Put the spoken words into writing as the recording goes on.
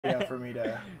Yeah, for me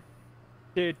to.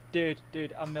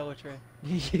 Dude, I'm military.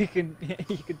 You can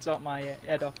top my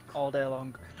head off all day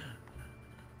long.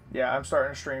 Yeah, I'm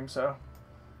starting to stream, so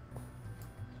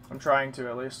I'm trying to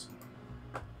at least.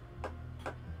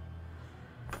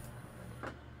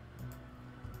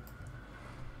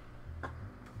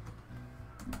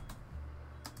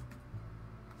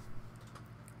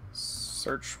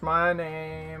 Search my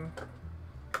name.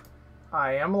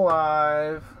 I am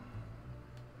alive.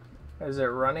 Is it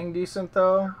running decent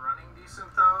though?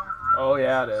 Oh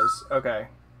yeah, it is. Okay.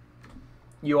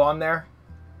 You on there?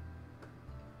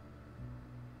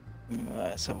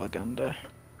 Let's have a gander.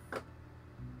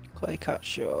 Clay Cat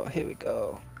Show, here we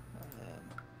go.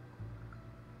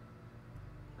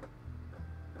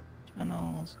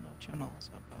 Channels, no channels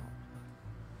about.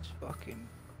 It's fucking.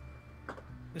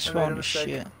 This phone is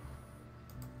shit.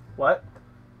 What?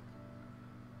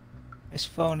 This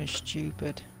phone is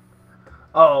stupid.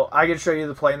 Oh, I can show you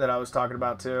the plane that I was talking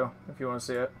about too, if you want to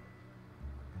see it.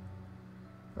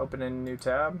 Open a new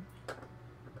tab.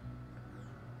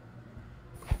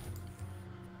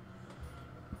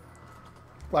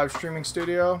 Live streaming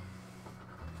studio.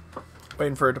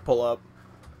 Waiting for it to pull up.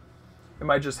 It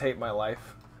might just hate my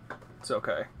life. It's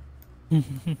okay.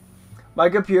 My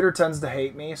computer tends to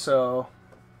hate me, so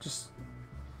just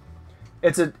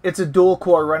it's a dual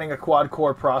core running a quad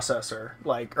core processor,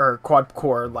 or quad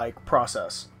core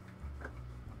process.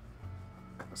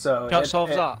 So That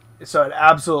solves that. So it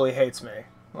absolutely hates me,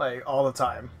 all the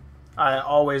time. I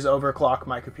always overclock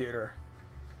my computer.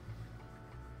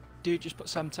 Dude, just put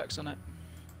Semtex on it.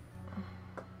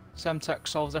 Semtex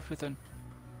solves everything.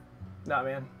 Nah,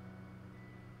 man.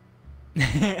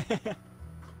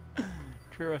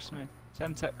 Trust me.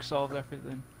 Semtex solves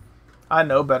everything. I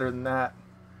know better than that.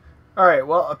 Alright,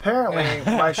 well, apparently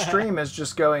my stream is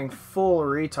just going full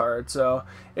retard, so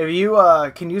if you,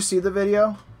 can you see the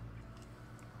video?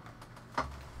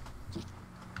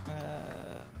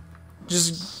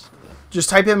 Just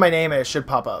type in my name and it should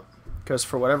pop up. Because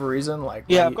for whatever reason,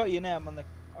 Yeah, I've got your name on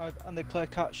the Clay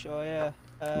Cat Show, yeah.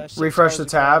 Refresh the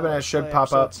tab and it should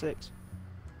pop up. 6.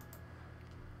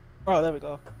 Oh, there we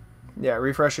go. Yeah,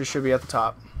 refresh it should be at the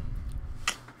top.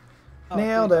 Oh,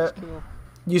 Nailed dude, it. that's cool.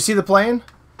 You see the plane?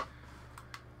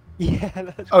 Yeah,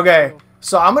 that's Okay, cool.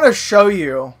 so I'm going to show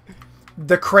you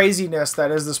the craziness that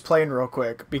is this plane real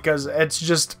quick. Because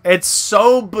it's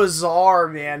so bizarre,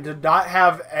 man, to not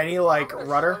have any,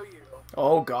 rudder.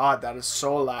 Oh, God, that is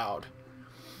so loud.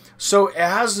 So it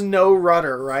has no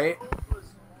rudder, right?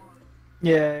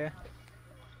 Yeah.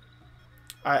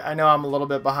 I know I'm a little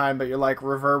bit behind, but you're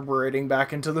reverberating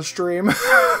back into the stream.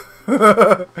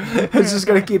 It's just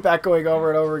gonna keep echoing over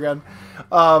and over again.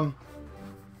 But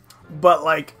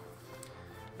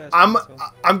I'm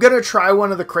gonna try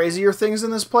one of the crazier things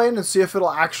in this plane and see if it'll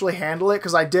actually handle it,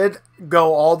 because I did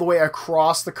go all the way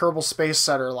across the Kerbal Space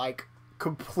Center,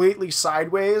 completely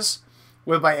sideways,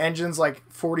 with my engines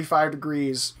 45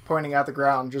 degrees pointing at the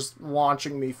ground, just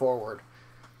launching me forward.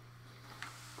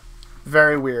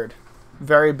 Very weird.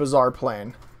 Very bizarre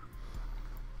plane.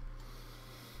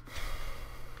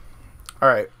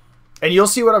 Alright. And you'll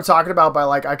see what I'm talking about by,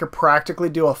 I could practically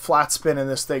do a flat spin in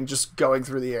this thing just going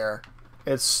through the air.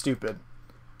 It's stupid.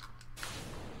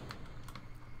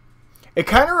 It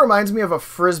kind of reminds me of a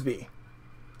Frisbee.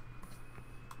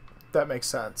 If that makes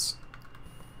sense.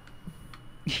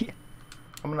 Yeah.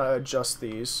 I'm going to adjust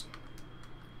these.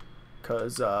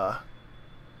 Because,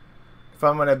 if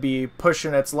I'm going to be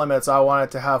pushing its limits, I want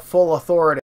it to have full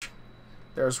authority.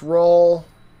 There's roll.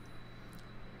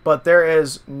 But there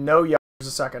is no yaw. Here's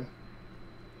a second.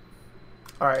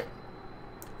 Alright.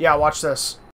 Yeah, watch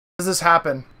this. How does this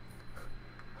happen?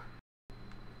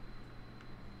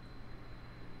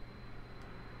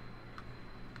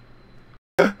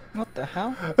 What the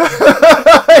hell?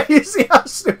 You see how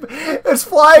stupid? It's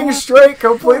flying straight,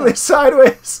 completely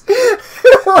sideways.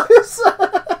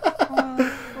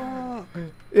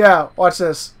 Yeah, watch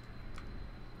this.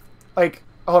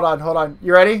 Hold on.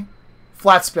 You ready?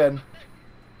 Flat spin.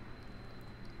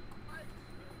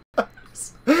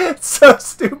 It's so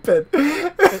stupid.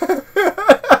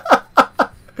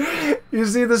 You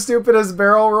see the stupidest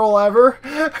barrel roll ever?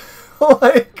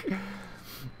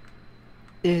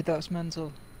 Dude, that's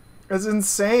mental. It's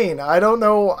insane. I don't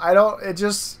know.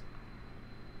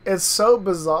 It's so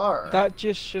bizarre. That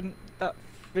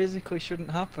physically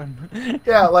shouldn't happen.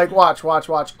 Yeah, watch.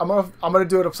 I'm gonna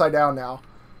do it upside down now.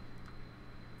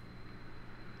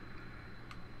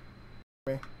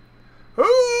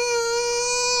 Oh,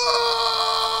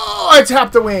 I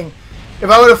tapped the wing. If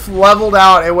I would have leveled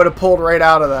out, it would have pulled right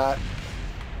out of that.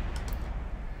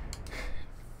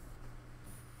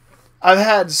 I've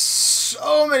had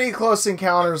so many close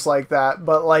encounters like that,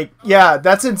 but like, yeah,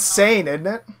 that's insane, isn't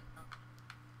it?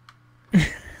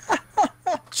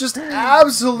 Just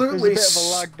absolutely There's a bit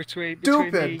of a lag between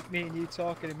me and you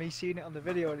talking and me seeing it on the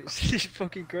video, and it's just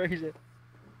fucking crazy.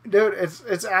 Dude,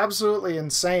 it's absolutely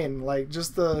insane. Like,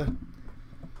 just the...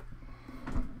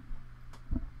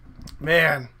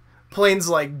 Man, plane's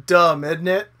like dumb, isn't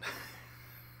it?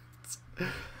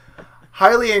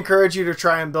 Highly encourage you to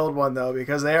try and build one, though,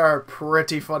 because they are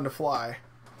pretty fun to fly.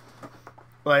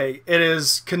 Like, it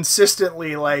is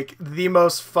consistently, like, the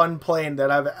most fun plane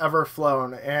that I've ever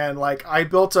flown. And, like, I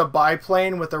built a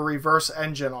biplane with a reverse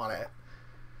engine on it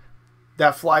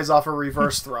that flies off a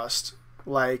reverse thrust.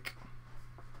 Like,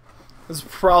 it's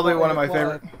probably one of my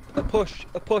favorite... A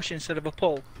push instead of a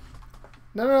pull.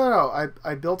 No.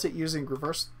 I built it using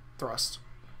reverse thrust.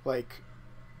 Like,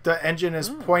 the engine is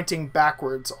pointing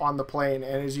backwards on the plane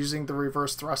and is using the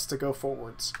reverse thrust to go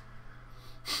forwards.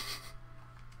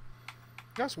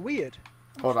 That's weird.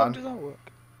 Hold on. How does that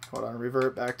work? Hold on.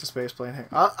 Revert back to spaceplane.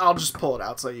 I'll just pull it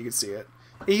out so you can see it.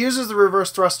 It uses the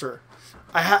reverse thruster.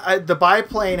 The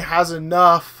biplane has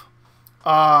enough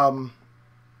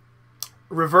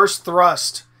reverse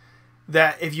thrust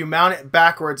that if you mount it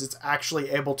backwards, it's actually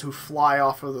able to fly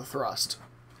off of the thrust.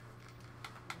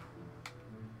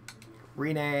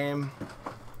 Rename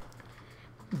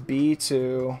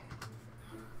B2.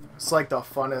 It's like the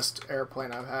funnest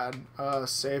airplane I've had.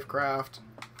 Safecraft.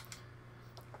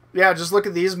 Yeah, just look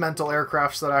at these mental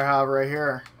aircrafts that I have right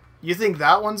here. You think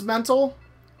that one's mental?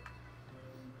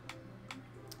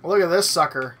 Look at this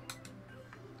sucker.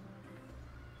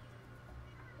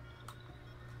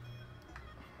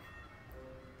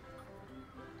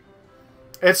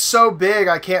 It's so big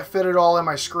I can't fit it all in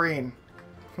my screen.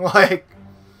 Like...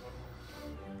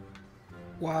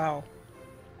 Wow.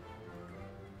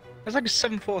 It's like a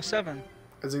 747.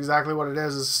 That's exactly what it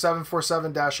is. It's a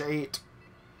 747-8.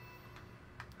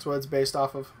 That's what it's based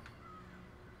off of.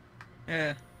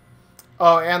 Yeah.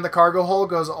 Oh, and the cargo hold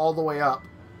goes all the way up.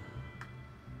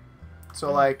 So,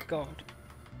 oh, like... God.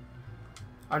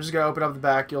 I'm just going to open up the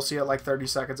back. You'll see it like 30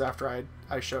 seconds after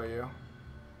I show you.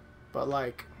 But,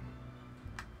 like...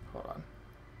 Hold on.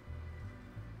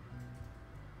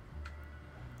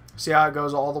 See how it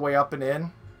goes all the way up and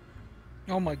in?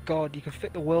 Oh my God, you can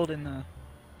fit the world in there.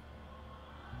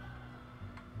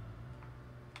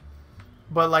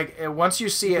 But like, once you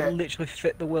see it... You can literally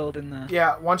fit the world in there.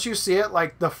 Yeah, once you see it,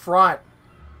 like the front,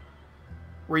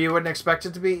 where you wouldn't expect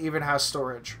it to be, even has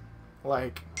storage.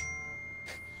 Like...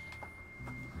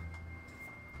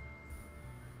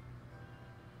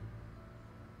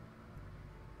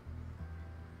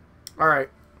 Alright.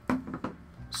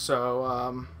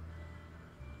 So,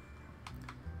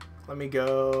 let me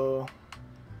go...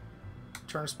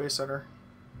 Turn to Space Center.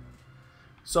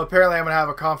 So apparently I'm going to have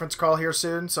a conference call here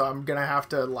soon, so I'm going to have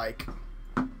to, like...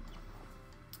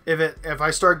 If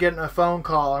I start getting a phone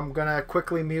call, I'm going to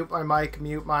quickly mute my mic,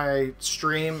 mute my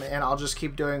stream, and I'll just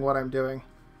keep doing what I'm doing.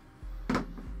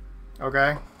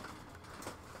 Okay?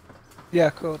 Yeah,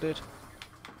 cool, dude.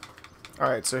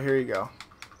 Alright, so here you go.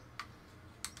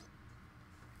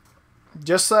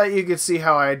 Just so that you can see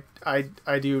how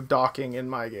I do docking in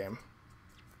my game.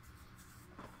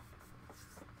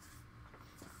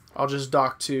 I'll just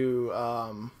dock to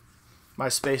my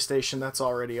space station that's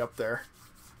already up there.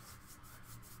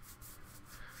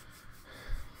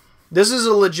 This is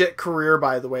a legit career,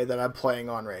 by the way, that I'm playing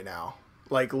on right now.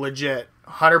 Like, legit.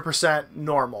 100%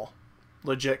 normal.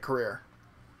 Legit career.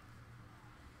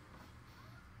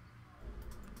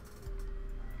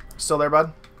 Still there,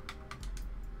 bud?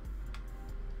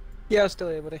 Yeah, I'm still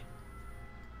here, buddy.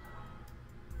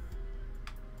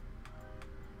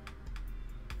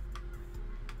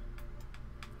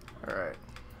 Alright.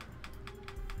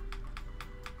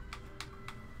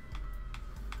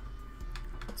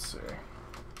 Let's see.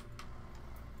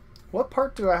 What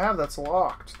part do I have that's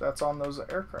locked that's on those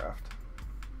aircraft?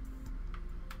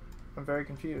 I'm very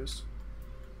confused.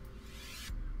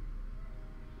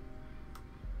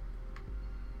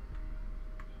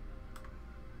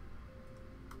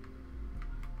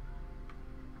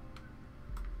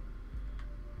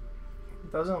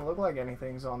 Doesn't look like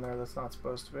anything's on there that's not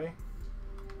supposed to be.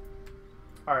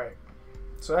 Alright.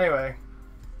 So anyway.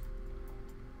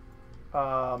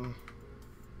 I'm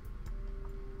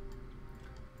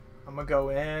going to go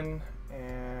in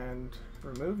and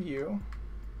remove you.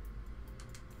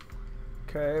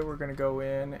 Okay, we're going to go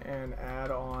in and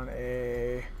add on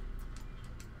a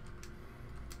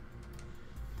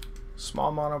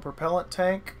small monopropellant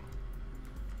tank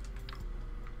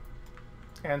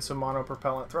and some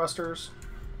monopropellant thrusters.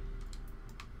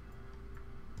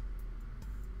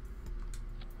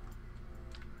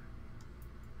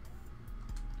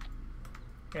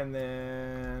 And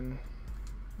then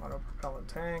monopropellant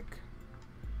tank.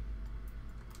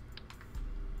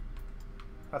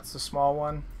 That's the small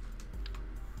one.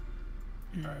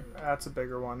 Alright, that's a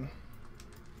bigger one.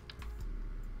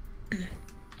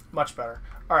 Much better.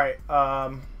 Alright,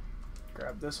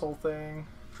 grab this whole thing,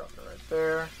 drop it right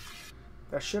there.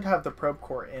 That should have the probe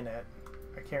core in it.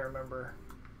 I can't remember.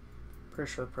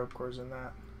 Pretty sure the probe core is in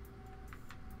that.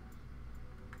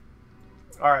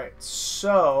 Alright,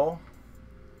 so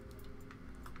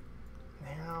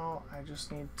now I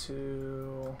just need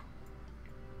to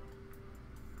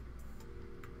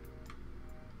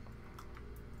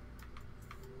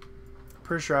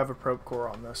pretty sure I have a probe core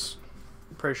on this.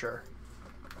 I'm pretty sure.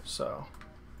 So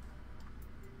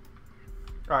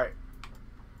alright.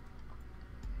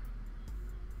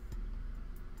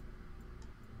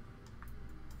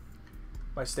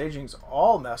 My staging's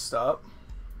all messed up.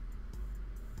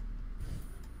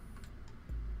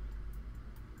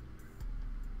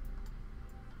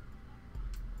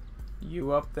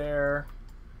 You up there,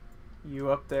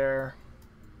 you up there,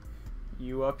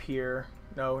 you up here.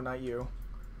 No, not you.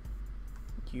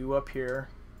 You up here.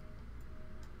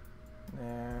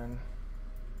 And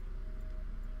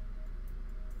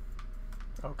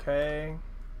okay,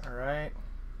 all right.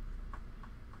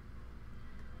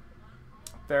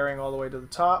 Bearing all the way to the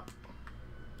top.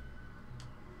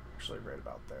 Actually, right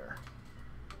about there.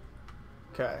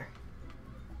 Okay.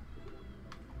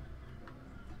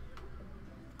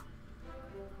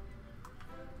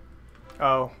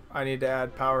 Oh, I need to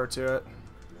add power to it.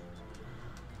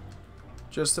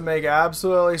 Just to make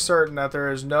absolutely certain that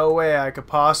there is no way I could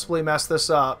possibly mess this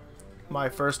up my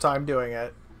first time doing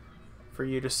it for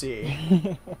you to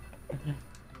see.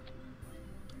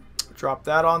 Drop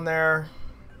that on there.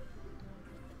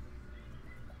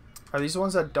 Are these the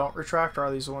ones that don't retract, or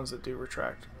are these the ones that do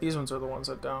retract? These ones are the ones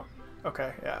that don't.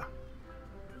 Okay, yeah.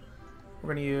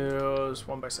 We're going to use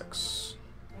 1x6.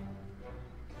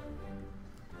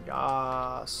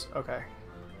 Yas. Okay.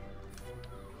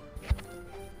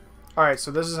 Alright, so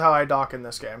this is how I dock in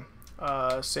this game.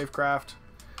 Safecraft.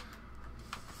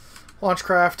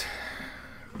 Launchcraft.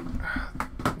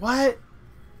 What?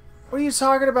 What are you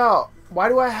talking about? Why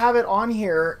do I have it on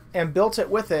here and built it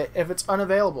with it if it's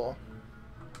unavailable?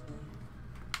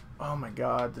 Oh my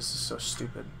god, this is so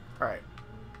stupid. Alright.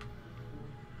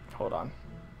 Hold on.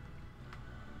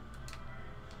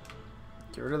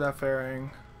 Get rid of that fairing.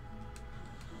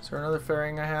 Is there another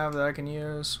fairing I have that I can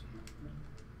use?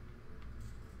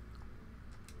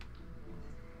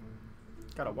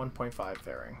 Got a 1.5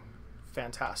 fairing.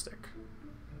 Fantastic.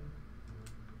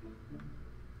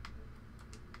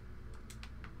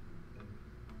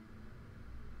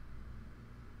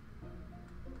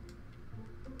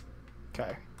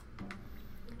 Okay.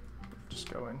 Just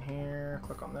go in here,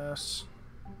 click on this.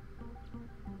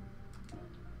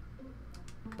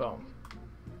 Boom.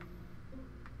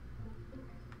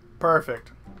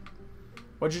 Perfect.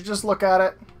 Would you just look at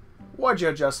it? Would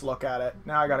you just look at it?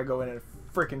 Now I gotta go in and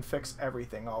freaking fix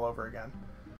everything all over again.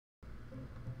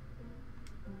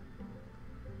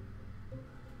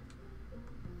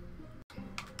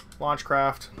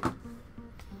 Launchcraft.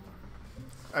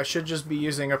 I should just be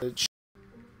using a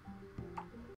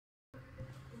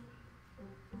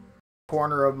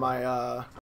corner of my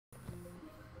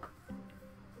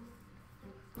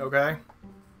okay.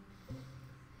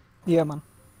 Yeah, man.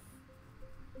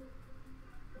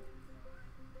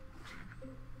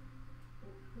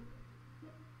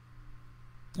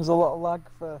 There's a lot of lag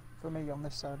for me on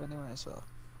this side anyway, so.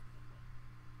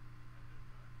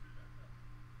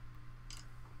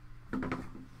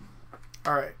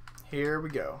 Alright, here we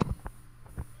go.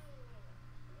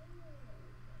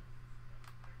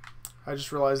 I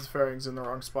just realized the fairing's in the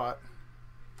wrong spot.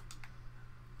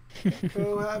 Can't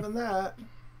go having that.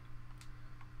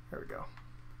 There we go.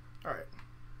 Alright.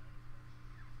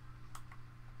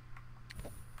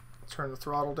 Turn the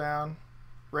throttle down.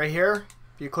 Right here,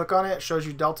 if you click on it, it shows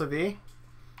you delta V.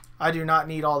 I do not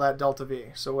need all that delta V.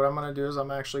 So what I'm going to do is I'm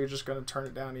actually just going to turn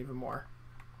it down even more.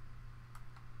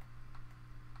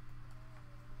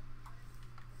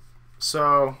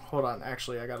 So, hold on.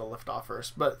 Actually, I got to lift off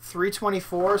first. But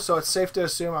 324, so it's safe to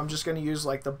assume I'm just going to use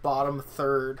like the bottom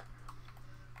third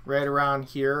right around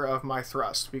here of my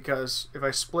thrust. Because if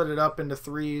I split it up into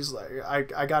threes, like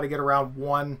I got to get around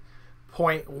 1.1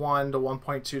 to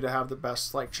 1.2 to have the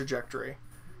best like trajectory.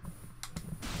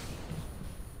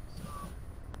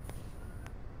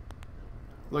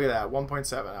 Look at that,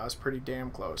 1.7. I was pretty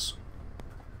damn close.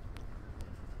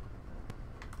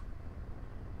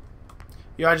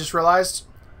 You know, I just realized.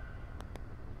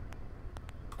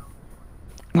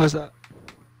 What's that?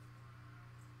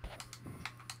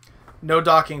 No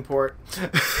docking port.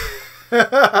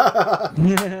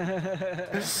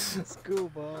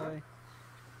 Schoolboy.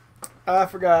 I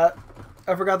forgot.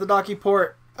 I forgot the docking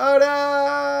port. Oh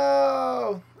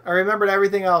no! I remembered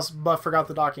everything else, but forgot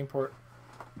the docking port.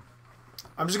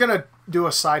 I'm just gonna do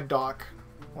a side dock.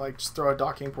 Like, just throw a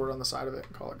docking port on the side of it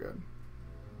and call it good.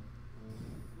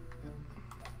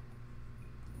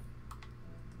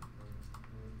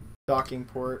 Docking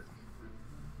port.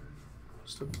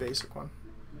 Just a basic one.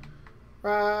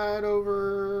 Right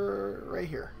over... right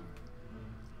here.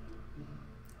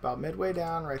 About midway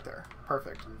down, right there.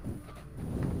 Perfect.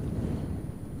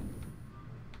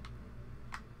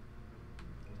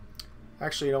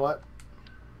 Actually, you know what?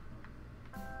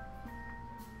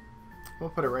 We'll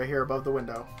put it right here above the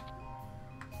window.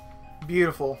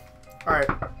 Beautiful. Alright.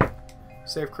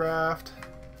 Save craft.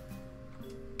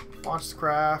 Launch the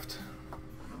craft.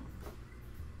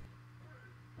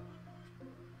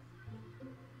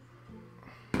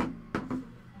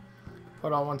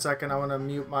 Hold on one second. I want to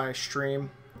mute my stream.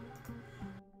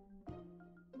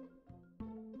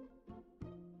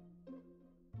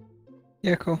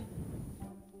 Yeah, cool.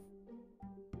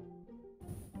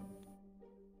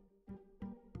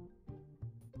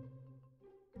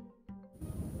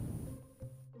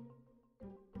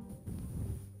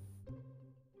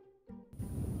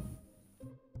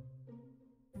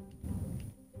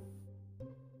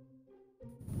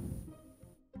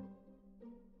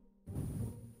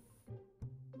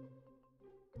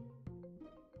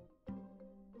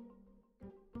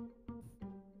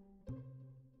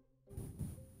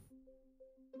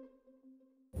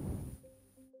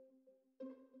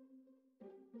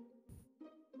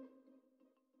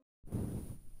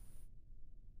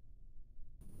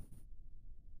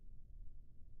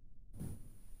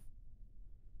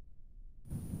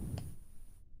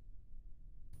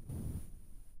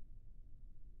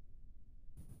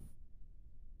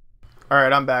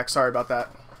 Alright, I'm back. Sorry about that.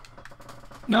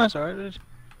 No, it's alright, dude.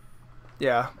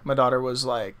 Yeah, my daughter was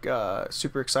like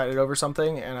super excited over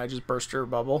something and I just burst her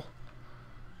bubble.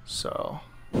 So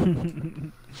I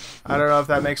don't know if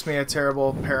that makes me a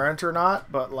terrible parent or not,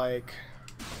 but like...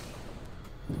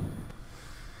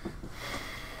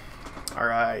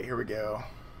 Alright, here we go.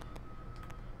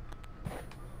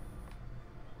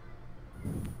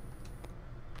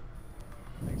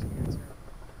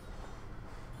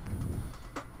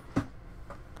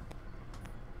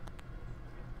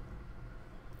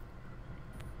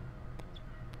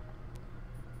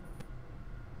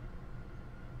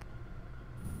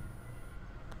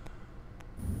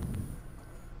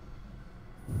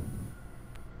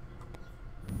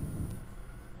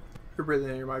 You're breathing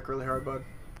in your mic really hard, bud.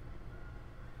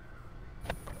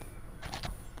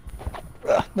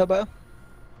 No better?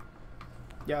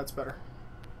 Yeah, it's better.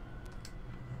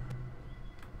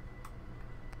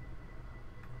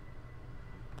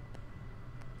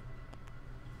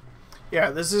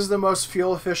 Yeah, this is the most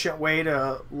fuel efficient way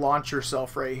to launch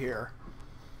yourself right here.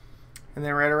 And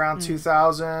then right around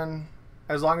 2,000,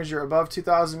 as long as you're above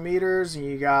 2,000 meters and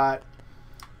you got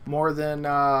more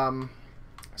than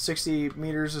 60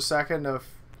 meters a second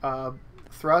of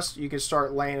thrust, you can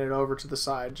start laying it over to the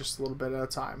side just a little bit at a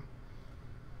time.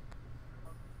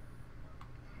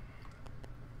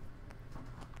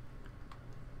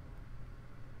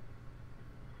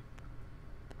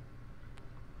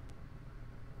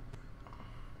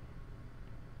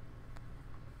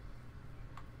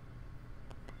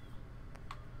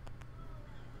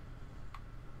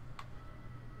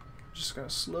 Just gonna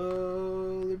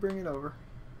slowly bring it over.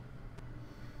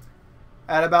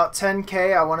 At about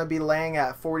 10K, I want to be laying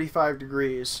at 45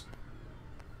 degrees.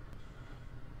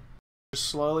 Just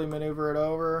slowly maneuver it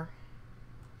over.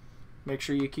 Make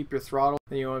sure you keep your throttle.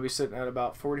 Then you want to be sitting at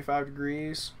about 45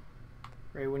 degrees,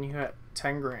 right when you hit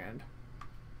 10 grand.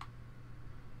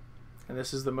 And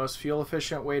this is the most fuel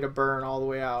efficient way to burn all the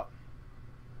way out.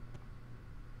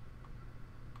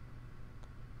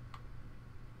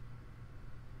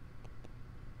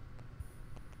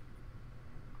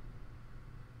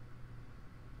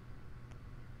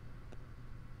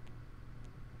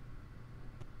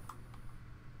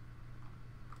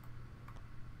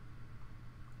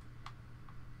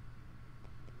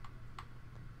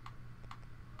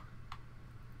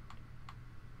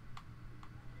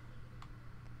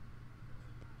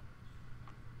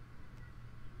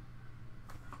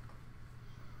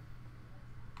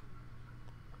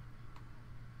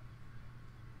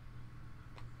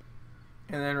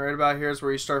 And then right about here is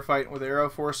where you start fighting with aero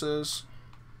forces.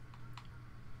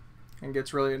 And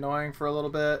gets really annoying for a little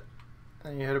bit.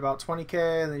 And you hit about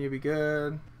 20K and then you'll be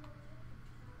good.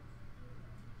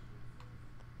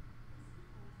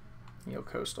 You'll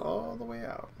coast all the way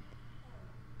out.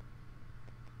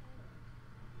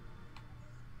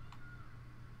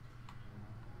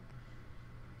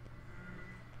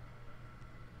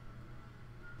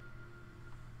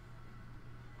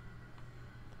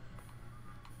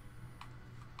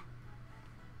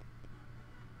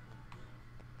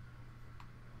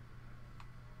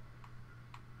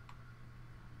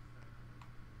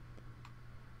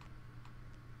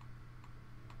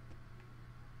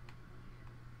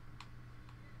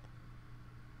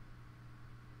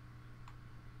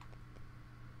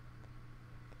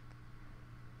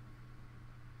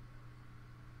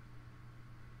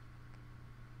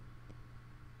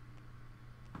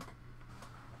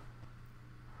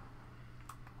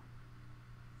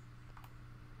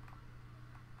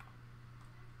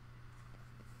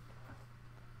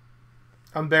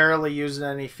 I'm barely using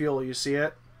any fuel. You see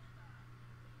it?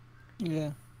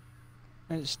 Yeah.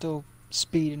 And it's still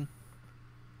speeding.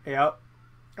 Yep.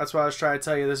 That's what I was trying to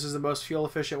tell you. This is the most fuel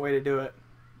efficient way to do it.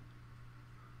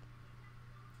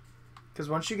 Because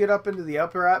once you get up into the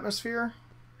upper atmosphere,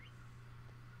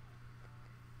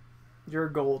 you're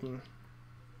golden.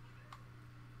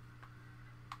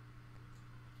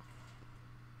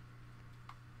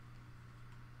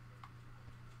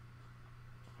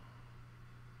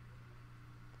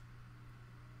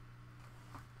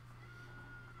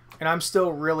 And I'm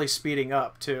still really speeding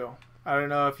up too. I don't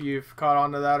know if you've caught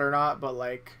on to that or not, but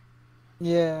like...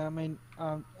 Yeah, I mean,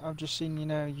 I've just seen,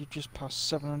 you just passed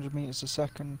 700 meters a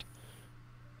second.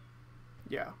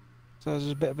 Yeah. So there's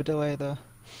a bit of a delay there.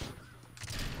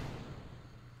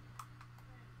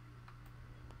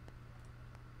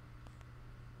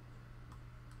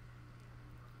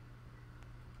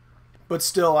 But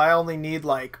still, I only need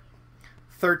like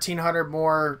 1,300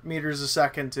 more meters a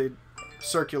second to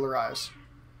circularize.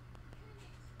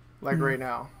 Like right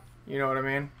now. You know what I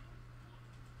mean?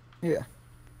 Yeah.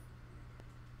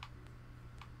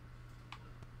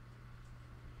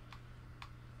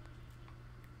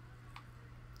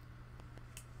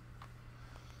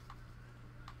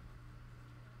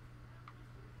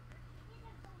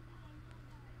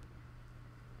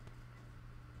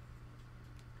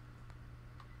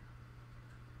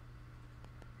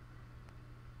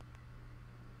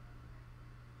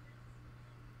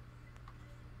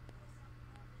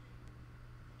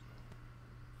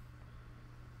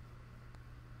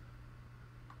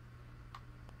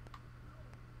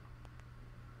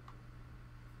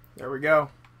 There we go.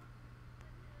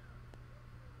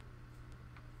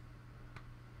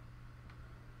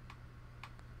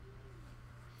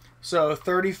 So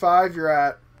 35, you're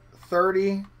at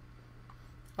 30.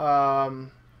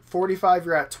 45,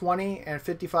 you're at 20. And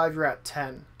 55, you're at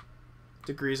 10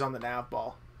 degrees on the nav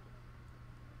ball.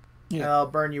 Yeah. And that'll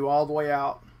burn you all the way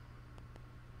out.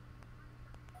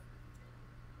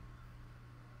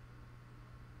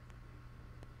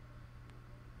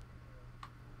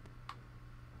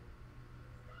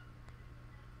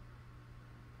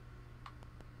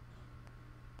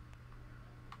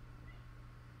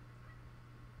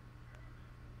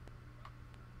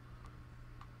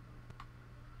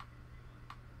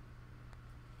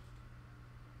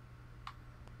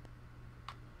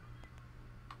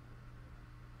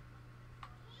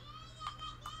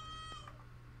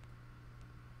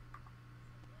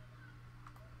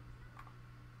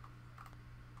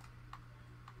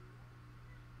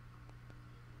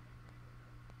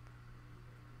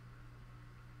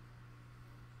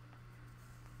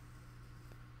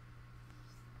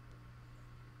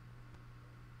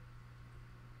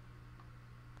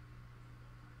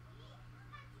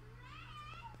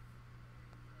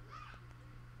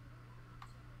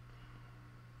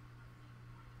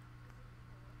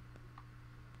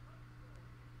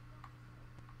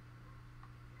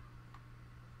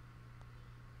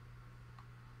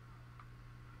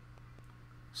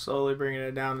 Slowly bringing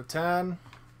it down to 10.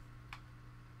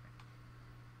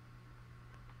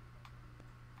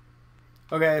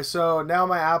 Okay, so now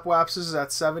my apoapsis is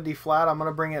at 70 flat. I'm going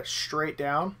to bring it straight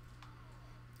down.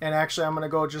 And actually, I'm going to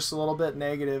go just a little bit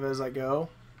negative as I go.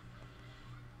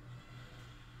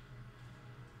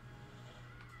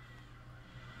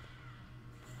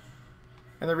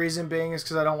 And the reason being is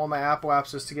because I don't want my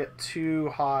apoapsis to get too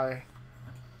high.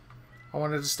 I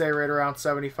want it to stay right around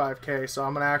 75K, so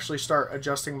I'm going to actually start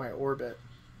adjusting my orbit.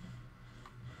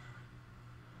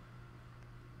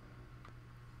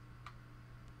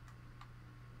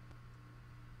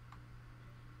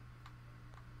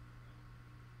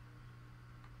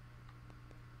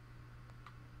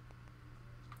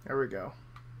 There we go.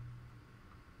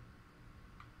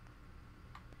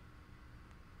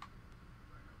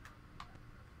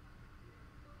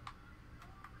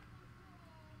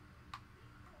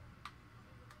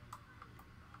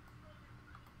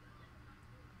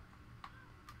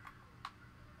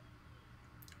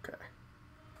 Okay.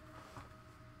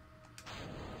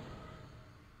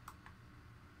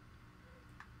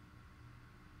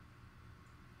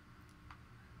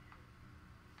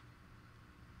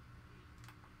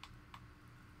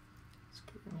 Let's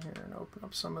get in here and open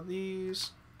up some of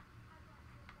these.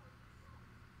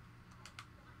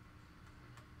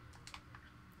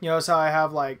 You notice how I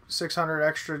have like 600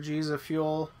 extra G's of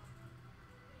fuel?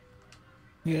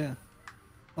 Yeah.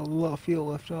 A lot of fuel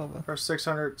left over. Or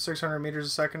 600 meters a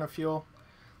second of fuel.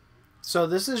 So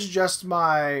this is just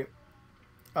my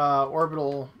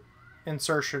orbital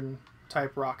insertion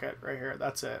type rocket right here.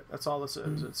 That's it. That's all this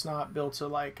is. It's not built to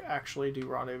like actually do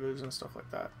rendezvous and stuff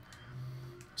like that.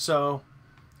 So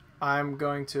I'm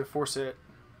going to force it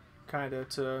kind of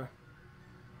to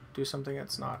do something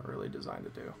it's not really designed to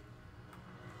do.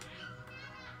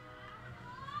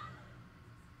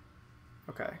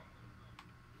 Okay.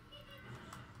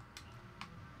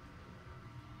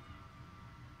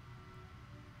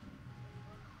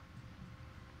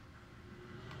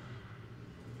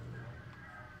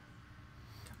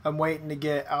 I'm waiting to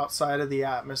get outside of the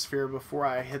atmosphere before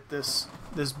I hit this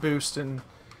boost and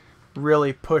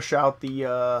really push out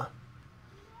the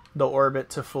orbit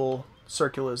to full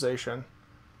circularization.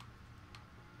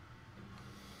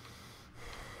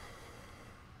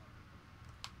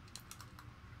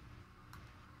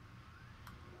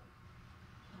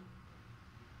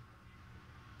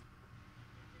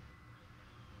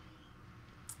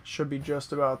 Should be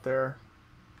just about there.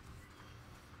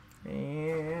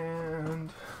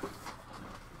 And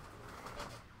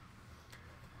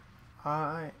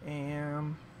I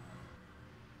am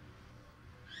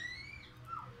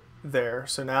there.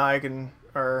 So now I can,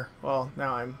 or well,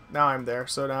 now I'm there.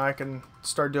 So now I can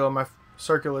start doing my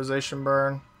circularization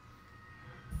burn.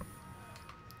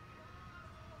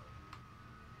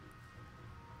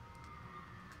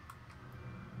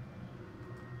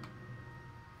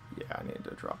 Yeah, I need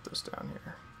to drop this down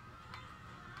here.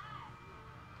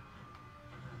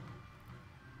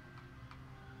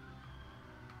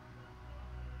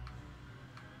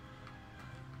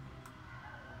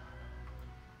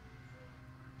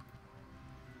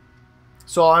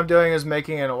 So all I'm doing is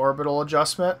making an orbital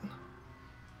adjustment,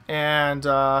 and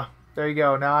there you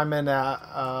go. Now I'm in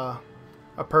a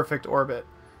perfect orbit.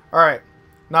 All right,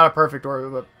 not a perfect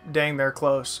orbit, but dang, they're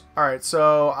close. All right,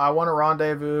 so I want to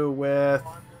rendezvous with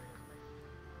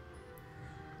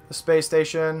the space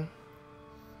station,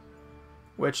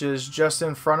 which is just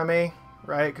in front of me,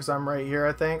 right? Because I'm right here,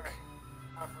 I think.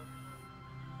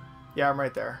 Yeah, I'm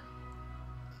right there.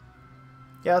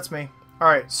 Yeah, that's me. All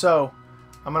right, so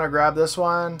I'm going to grab this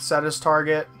one, set as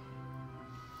target.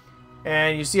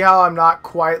 And you see how I'm not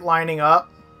quite lining up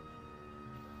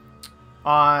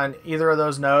on either of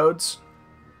those nodes?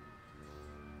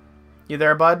 You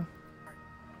there, bud?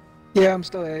 Yeah, I'm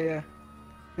still here, yeah.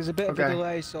 There's a bit of a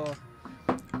delay, so...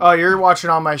 Oh, you're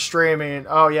watching on my streaming.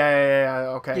 Oh,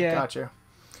 yeah. Okay, yeah. Got you.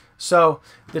 So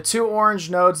the two orange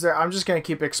nodes there, I'm just going to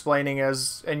keep explaining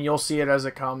and you'll see it as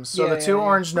it comes. So the two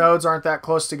orange nodes aren't that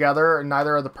close together, and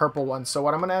neither are the purple ones. So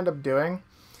what I'm going to end up doing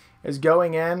is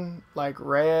going in like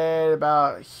right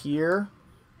about here.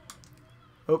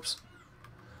 Oops.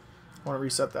 I want to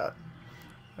reset that.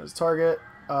 As target,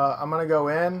 I'm going to go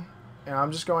in, and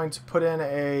I'm just going to put in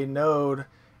a node.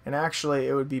 And actually,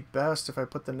 it would be best if I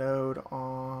put the node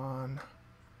on...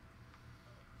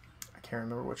 I can't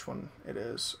remember which one it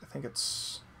is. I think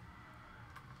it's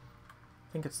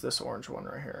this orange one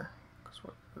right here. Because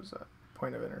what is that?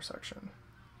 Point of intersection.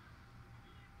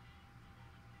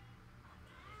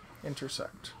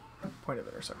 Intersect. Point of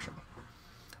intersection.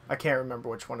 I can't remember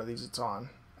which one of these it's on.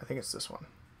 I think it's this one.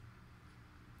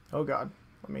 Oh god.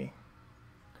 Let me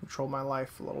control my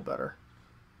life a little better.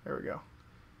 There we go.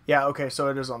 Yeah, okay, so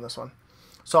it is on this one.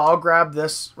 So I'll grab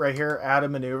this right here, add a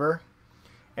maneuver.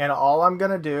 And all I'm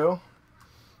going to do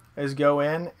is go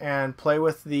in and play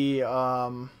with the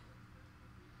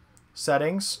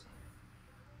settings.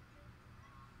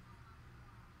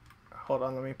 Hold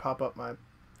on, let me pop up my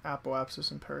apoapsis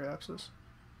and periapsis.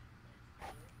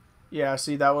 Yeah,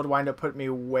 see, that would wind up putting me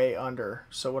way under.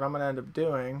 So what I'm going to end up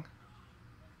doing...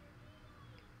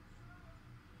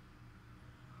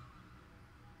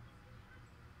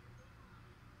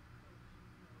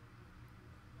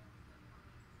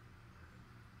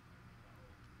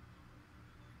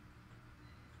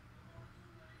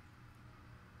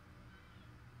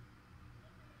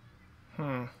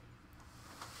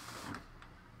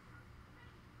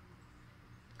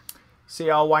 See,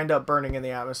 I'll wind up burning in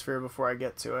the atmosphere before I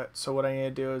get to it. So what I need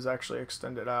to do is actually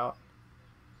extend it out.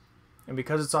 And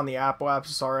because it's on the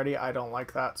apoapsis already, I don't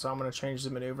like that. So I'm going to change the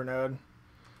maneuver node.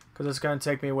 Because it's going to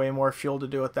take me way more fuel to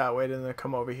do it that way than to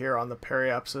come over here on the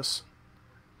periapsis.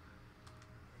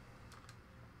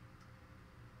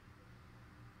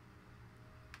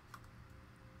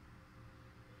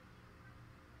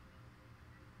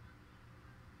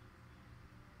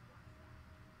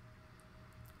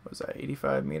 Was that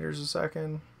 85 meters a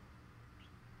second?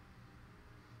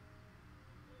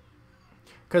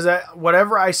 Because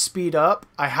whatever I speed up,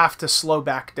 I have to slow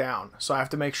back down. So I have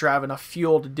to make sure I have enough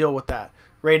fuel to deal with that.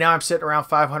 Right now I'm sitting around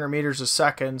 500 meters a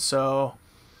second, so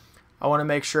I want to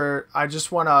make sure, I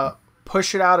just want to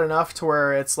push it out enough to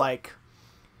where it's like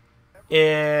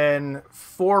in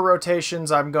 4 rotations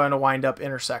I'm going to wind up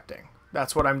intersecting.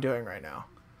 That's what I'm doing right now.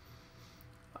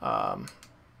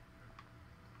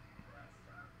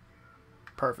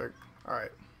 Perfect. All right.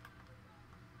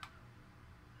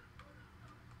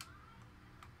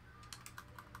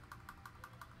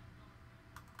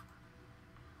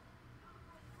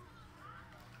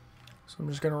 So I'm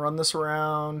just going to run this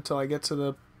around until I get to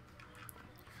the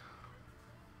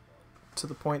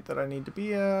point that I need to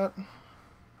be at.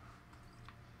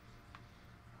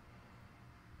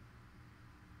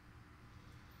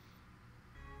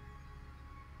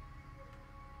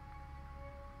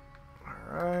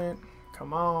 Alright,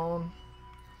 come on.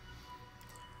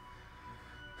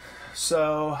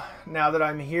 So now that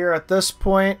I'm here at this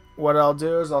point, what I'll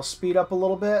do is I'll speed up a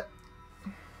little bit.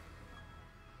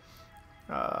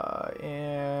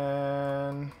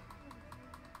 And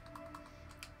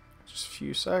just a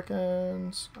few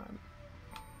seconds. I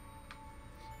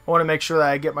want to make sure that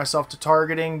I get myself to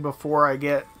targeting before I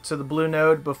get to the blue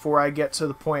node, before I get to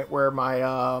the point where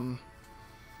my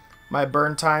my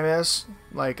burn time is.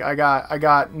 Like I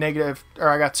got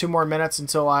 2 more minutes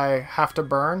until I have to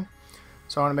burn.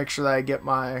 So I want to make sure that I get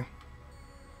my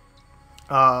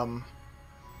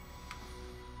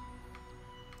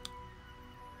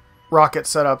rocket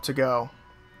set up to go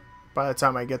by the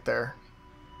time I get there.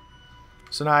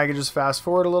 So now I can just fast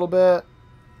forward a little bit.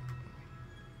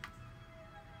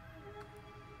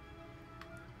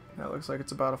 That looks like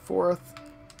it's about a 4th.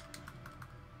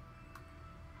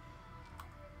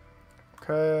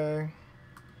 Okay.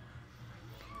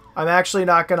 I'm actually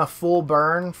not going to full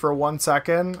burn for 1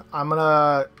 second. I'm going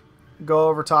to go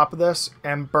over top of this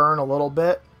and burn a little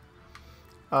bit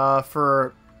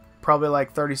for probably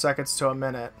like 30 seconds to a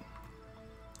minute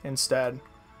instead.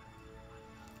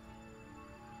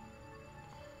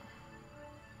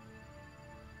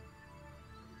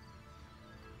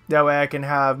 That way I can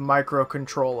have micro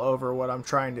control over what I'm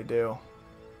trying to do.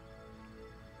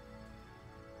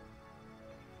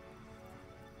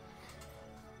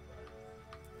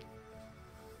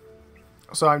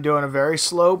 So I'm doing a very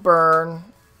slow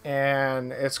burn,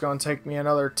 and it's going to take me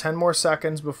another 10 more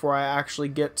seconds before I actually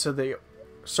get to the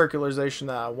circularization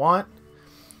that I want.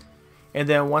 And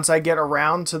then once I get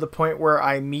around to the point where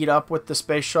I meet up with the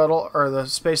space shuttle or the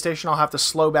space station, I'll have to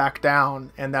slow back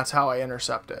down, and that's how I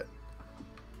intercept it.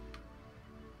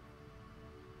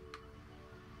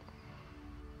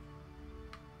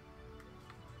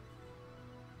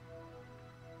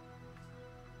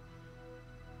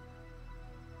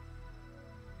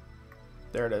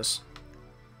 There it is.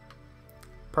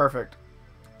 Perfect.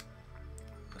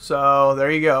 So there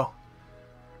you go.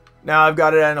 Now I've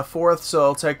got it in a 4th, so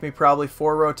it'll take me probably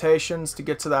 4 rotations to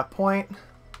get to that point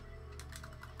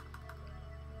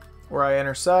where I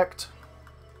intersect.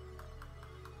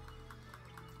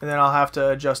 And then I'll have to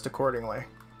adjust accordingly.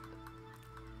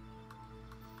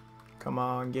 Come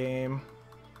on, game.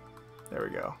 There we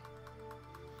go.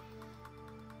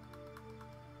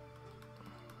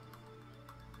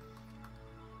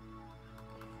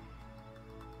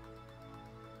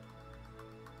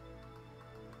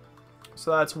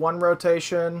 So that's 1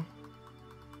 rotation.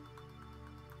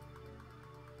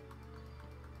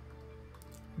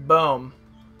 Boom.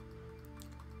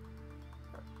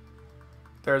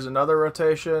 There's another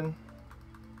rotation.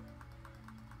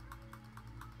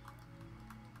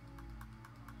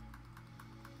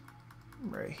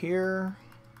 Right here.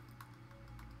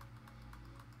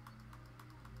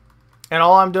 And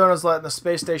all I'm doing is letting the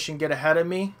space station get ahead of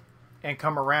me and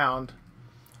come around.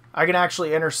 I can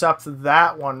actually intercept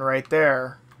that one right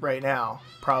there, right now,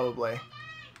 probably.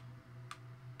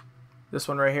 This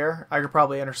one right here, I could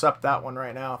probably intercept that one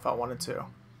right now if I wanted to.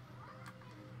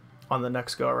 On the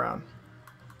next go around.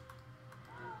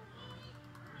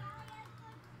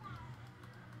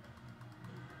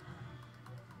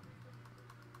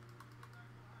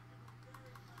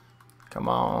 Come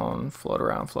on, float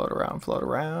around, float around, float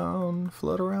around,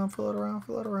 float around, float around,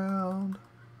 float around.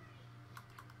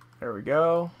 There we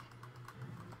go.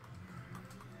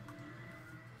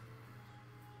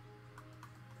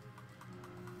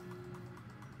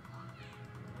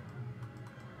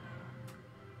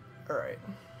 All right.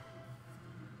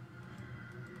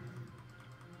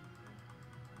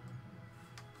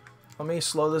 Let me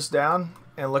slow this down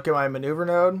and look at my maneuver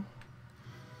node.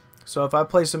 So if I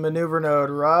place a maneuver node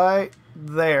right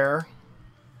there,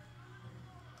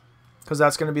 because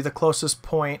that's going to be the closest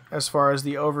point as far as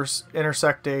the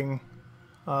intersecting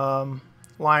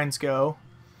lines go.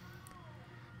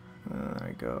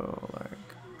 I go like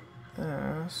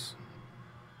this.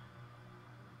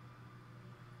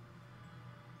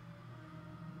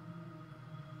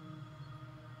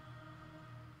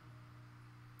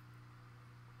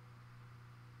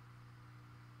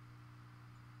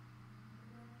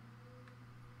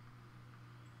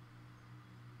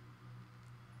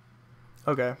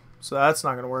 Okay, so that's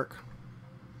not going to work.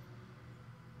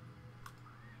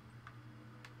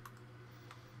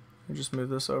 Just move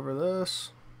this over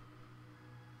this.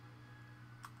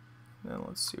 Then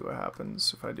let's see what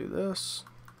happens if I do this.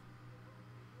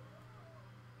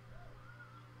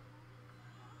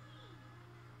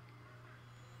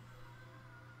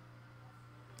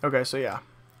 Okay, so yeah.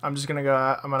 I'm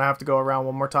gonna have to go around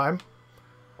one more time.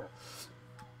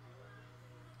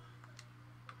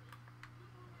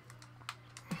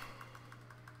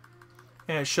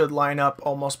 And it should line up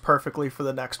almost perfectly for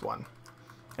the next one.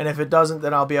 And if it doesn't,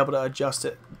 then I'll be able to adjust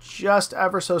it just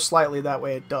ever so slightly, that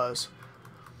way it does.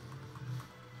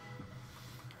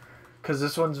 Because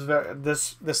this one's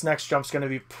this next jump's going to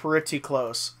be pretty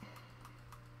close.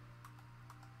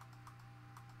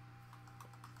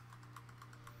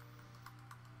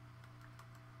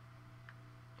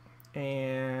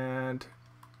 And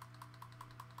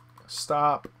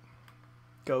stop.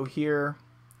 Go here.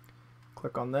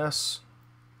 Click on this.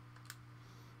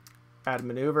 Add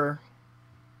maneuver.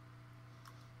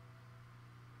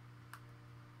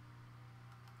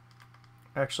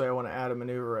 Actually, I want to add a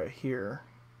maneuver right here.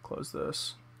 Close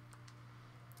this.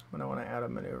 And I want to add a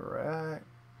maneuver right,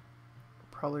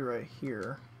 probably right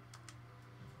here,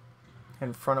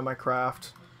 in front of my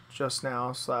craft, just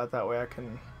now, so that way I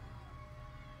can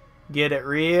get it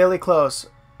really close.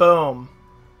 Boom.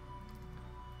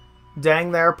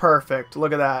 Dang, they're perfect.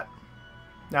 Look at that.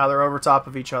 Now they're over top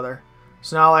of each other.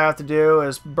 So now all I have to do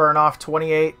is burn off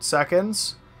 28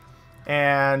 seconds,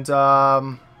 and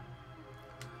I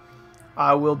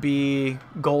will be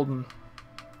golden.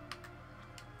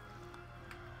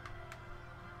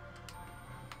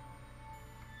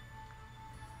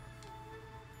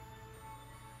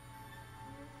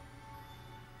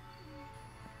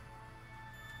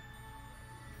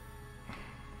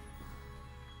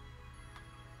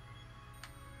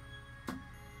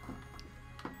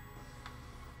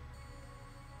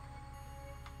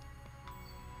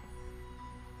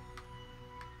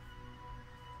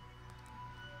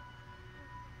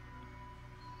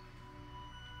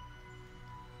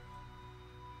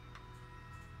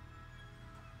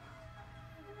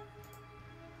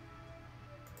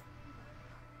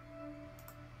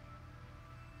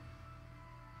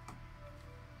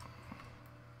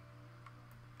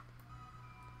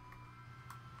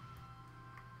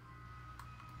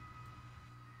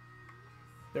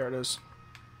 There it is.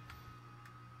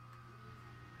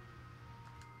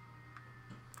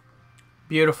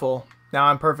 Beautiful. Now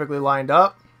I'm perfectly lined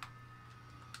up.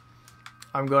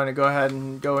 I'm going to go ahead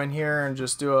and go in here and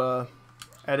just do a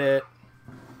edit,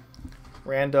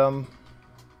 random,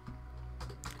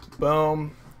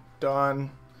 boom,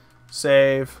 done,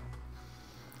 save.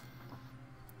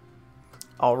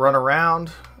 I'll run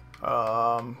around.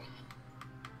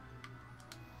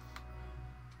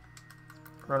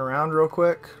 Run around real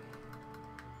quick.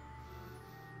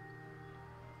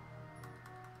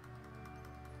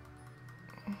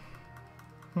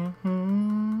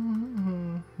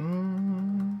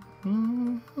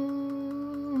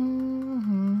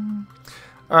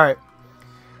 Alright,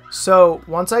 so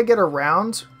once I get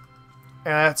around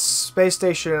and that space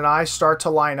station and I start to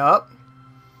line up,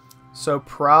 so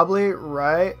probably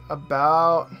right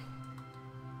about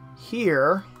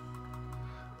here,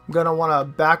 I'm going to want to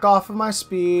back off of my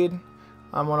speed.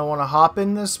 I'm going to want to hop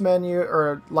in this menu,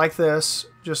 or like this,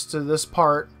 just to this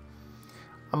part.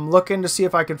 I'm looking to see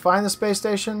if I can find the space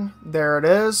station. There it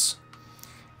is.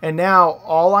 And now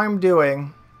all I'm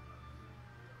doing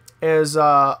is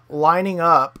lining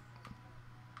up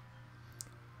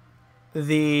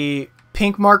the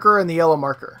pink marker and the yellow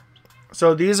marker.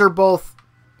 So these are both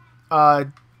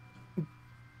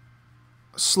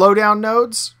slowdown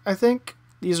nodes, I think.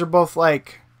 These are both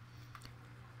like,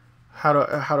 how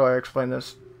do I explain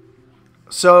this?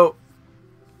 So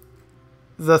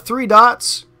the 3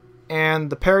 dots and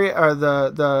the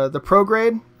the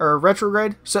prograde or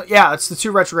retrograde. So yeah, it's the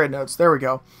 2 retrograde nodes. There we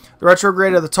go. The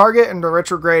retrograde of the target and the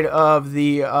retrograde of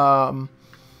the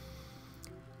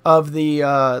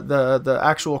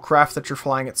actual craft that you're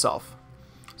flying itself.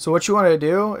 So what you want to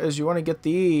do is you want to get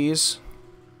these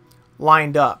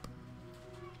lined up.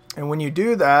 And when you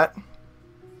do that,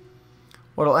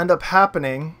 what'll end up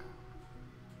happening,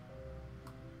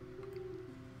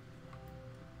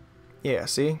 yeah,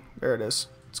 see? There it is.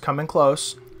 It's coming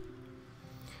close.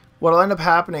 What'll end up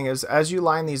happening is as you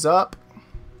line these up,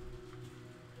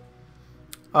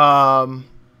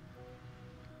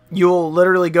 you'll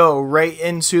literally go right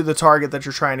into the target that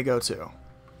you're trying to go to.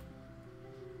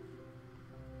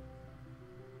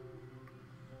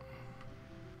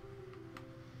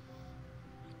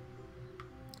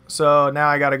 So now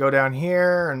I got to go down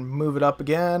here and move it up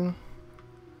again.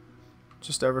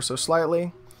 Just ever so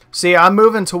slightly. See, I'm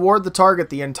moving toward the target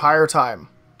the entire time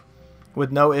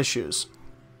with no issues.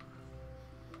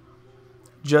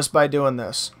 Just by doing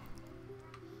this.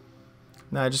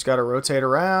 Now I just got to rotate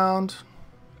around.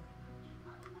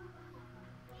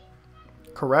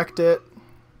 Correct it.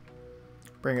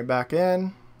 Bring it back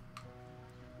in.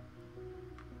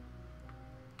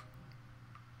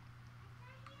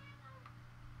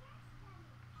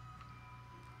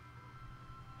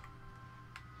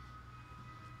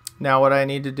 Now what I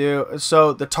need to do,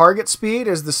 so the target speed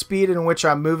is the speed in which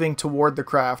I'm moving toward the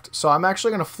craft. So I'm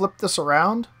actually going to flip this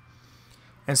around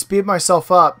and speed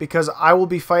myself up because I will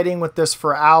be fighting with this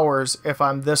for hours if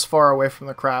I'm this far away from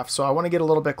the craft. So I want to get a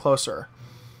little bit closer.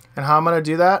 And how I'm going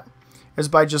to do that is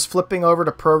by just flipping over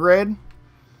to prograde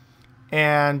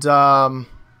and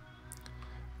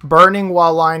burning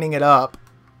while lining it up.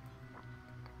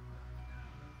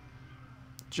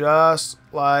 Just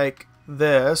like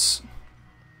this.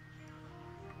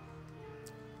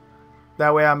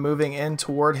 That way I'm moving in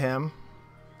toward him.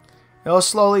 It'll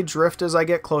slowly drift as I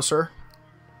get closer.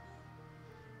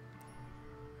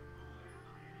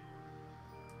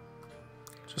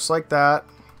 Just like that.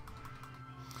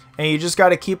 And you just got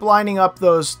to keep lining up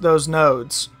those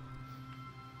nodes.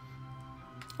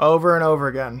 Over and over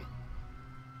again.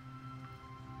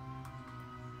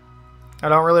 I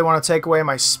don't really want to take away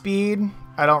my speed.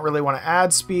 I don't really want to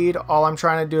add speed. All I'm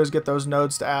trying to do is get those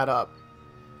nodes to add up.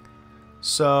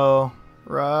 So,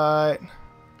 right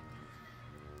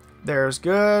there's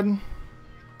good. And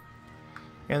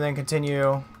then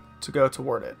continue to go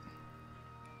toward it.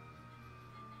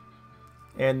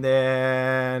 And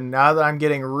then now that I'm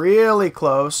getting really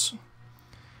close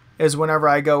is whenever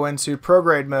I go into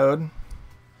prograde mode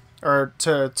or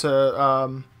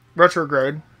to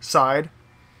retrograde side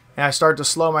and I start to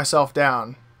slow myself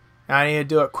down. And I need to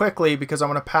do it quickly because I'm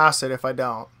going to pass it if I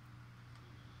don't.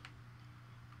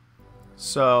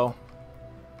 So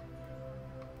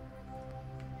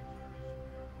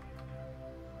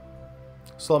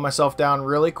slow myself down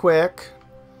really quick.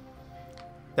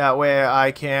 That way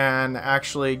I can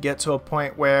actually get to a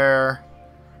point where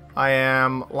I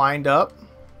am lined up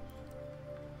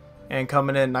and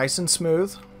coming in nice and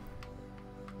smooth.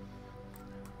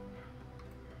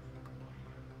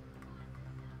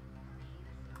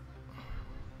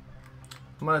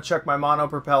 I'm going to check my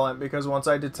monopropellant because once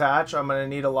I detach, I'm going to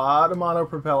need a lot of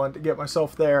monopropellant to get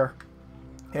myself there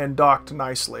and docked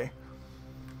nicely.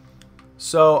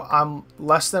 So I'm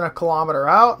less than a kilometer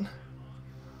out.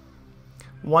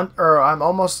 I'm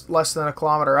almost less than a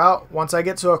kilometer out. Once I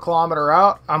get to a kilometer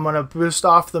out, I'm going to boost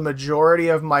off the majority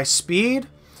of my speed.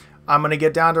 I'm going to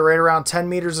get down to right around 10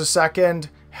 meters a second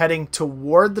heading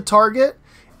toward the target.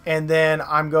 And then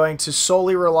I'm going to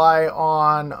solely rely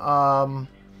on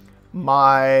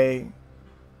my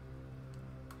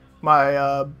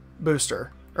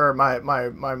booster, or my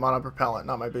monopropellant,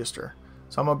 not my booster.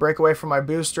 So I'm going to break away from my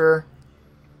booster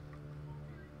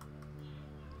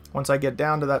once I get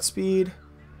down to that speed.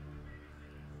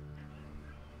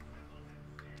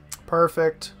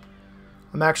 Perfect.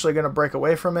 I'm actually going to break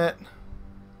away from it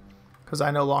because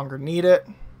I no longer need it.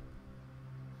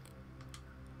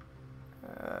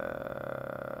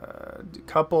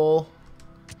 Decouple.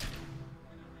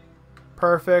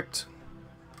 Perfect.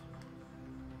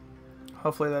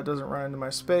 Hopefully that doesn't run into my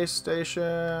space station.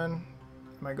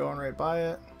 Am I going right by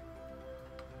it?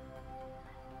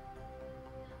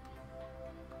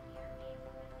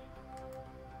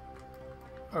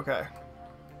 Okay.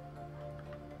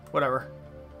 Whatever.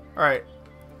 Alright.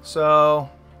 So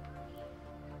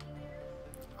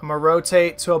I'm gonna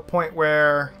rotate to a point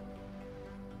where,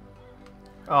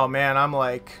 oh man, I'm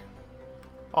like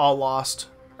all lost.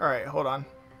 Alright, hold on.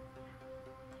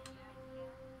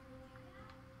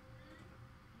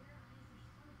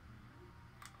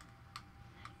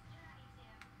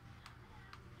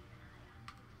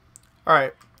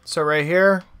 Alright, so right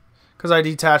here, because I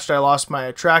detached, I lost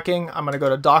my tracking. I'm going to go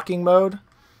to docking mode.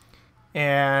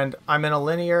 And I'm in a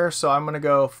linear, so I'm going to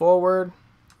go forward.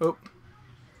 Oop.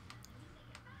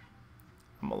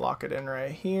 I'm going to lock it in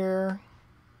right here.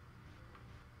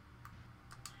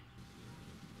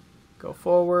 Go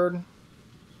forward.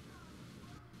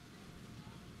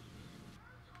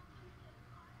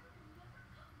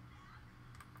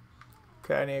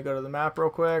 Okay, I need to go to the map real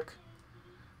quick.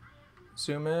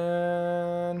 Zoom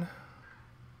in.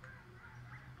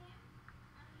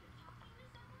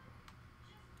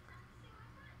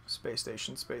 Space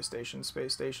station, space station,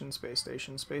 space station, space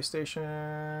station, space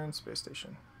station, space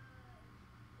station.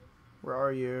 Where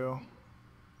are you?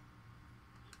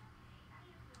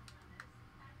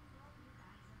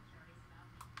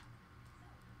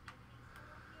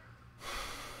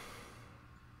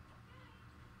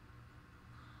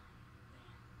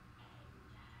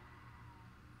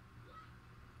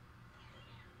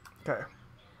 Okay.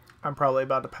 I'm probably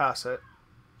about to pass it.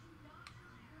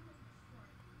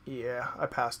 Yeah, I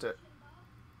passed it.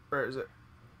 Where is it?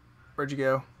 Where'd you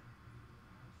go?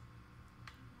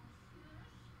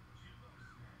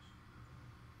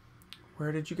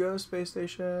 Where did you go, space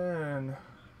station?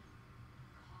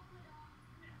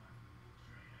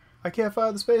 I can't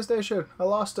find the space station. I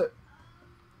lost it.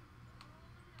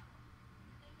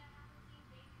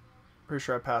 Pretty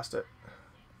sure I passed it.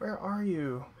 Where are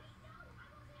you?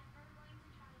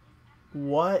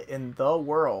 What in the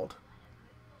world?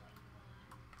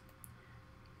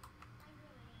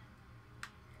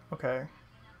 Okay.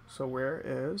 So where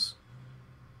is...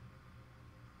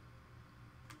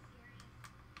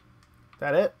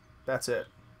 That it? That's it.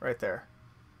 Right there.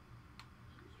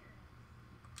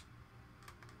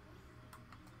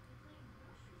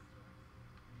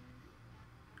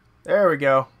 There we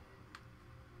go.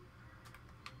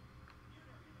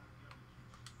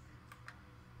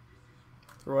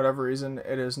 For whatever reason,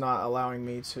 it is not allowing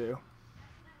me to.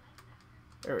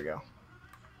 There we go.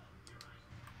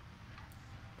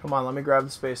 Come on, let me grab the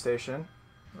space station.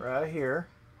 Right here.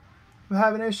 I'm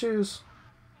having issues.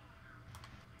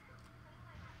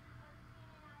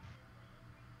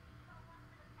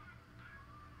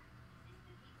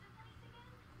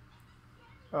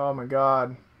 Oh my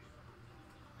god.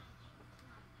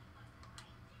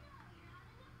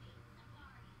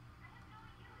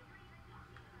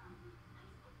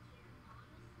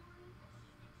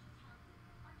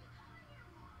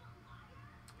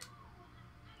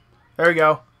 There we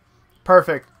go.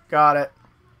 Perfect. Got it.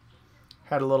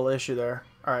 Had a little issue there.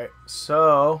 Alright,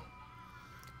 so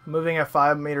moving at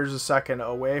 5 meters a second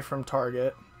away from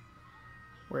target.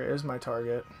 Where is my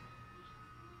target?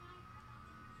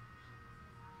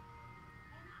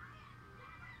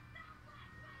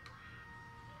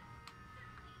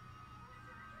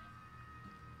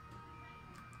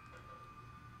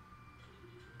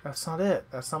 That's not it.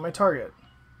 That's not my target.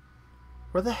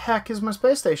 Where the heck is my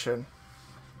space station?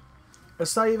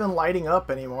 It's not even lighting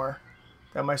up anymore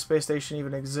that my space station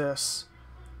even exists.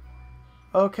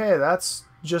 Okay, that's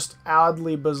just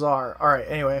oddly bizarre. Alright,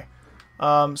 anyway.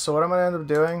 So what I'm going to end up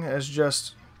doing is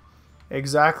just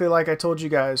exactly like I told you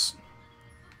guys.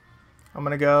 I'm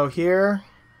going to go here.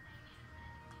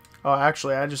 Oh,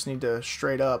 actually, I just need to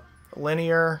straight up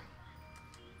linear.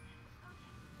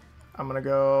 I'm going to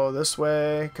go this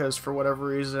way because for whatever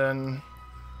reason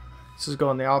this is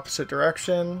going the opposite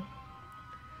direction.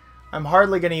 I'm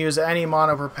hardly going to use any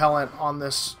monopropellant on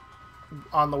this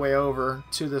on the way over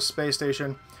to this space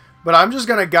station. But I'm just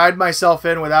going to guide myself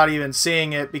in without even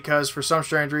seeing it because for some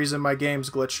strange reason my game's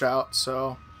glitched out.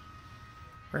 So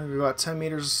we're going to go about 10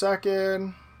 meters a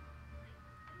second.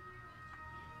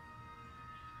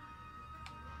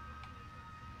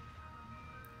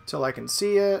 Till I can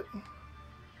see it.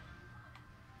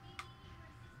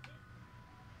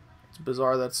 It's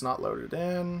bizarre that's not loaded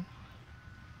in.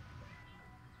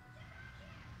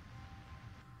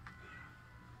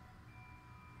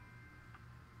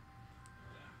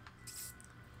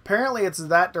 Apparently it's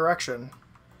that direction.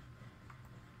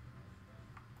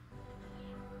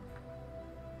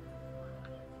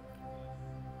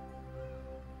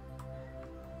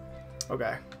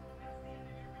 Okay.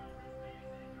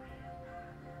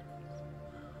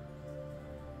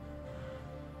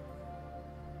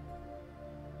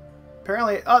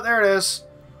 Apparently, oh, there it is.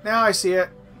 Now I see it.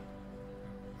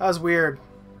 That was weird.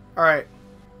 Alright.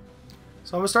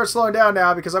 So I'm going to start slowing down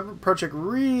now because I'm approaching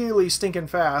really stinking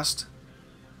fast.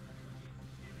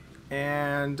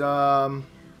 And,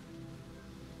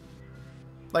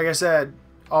 like I said,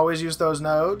 always use those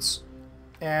nodes.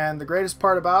 And the greatest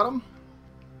part about them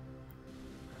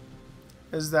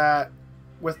is that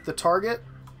with the target,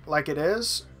 like it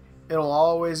is, it'll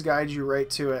always guide you right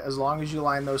to it as long as you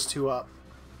line those two up.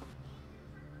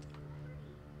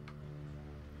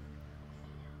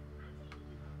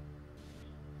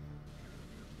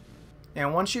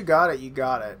 And once you got it, you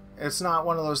got it. It's not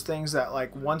one of those things that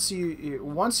like once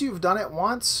you've done it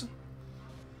once,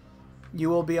 you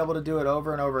will be able to do it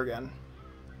over and over again.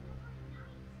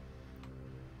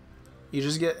 You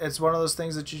just get, it's one of those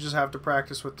things that you just have to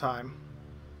practice with time.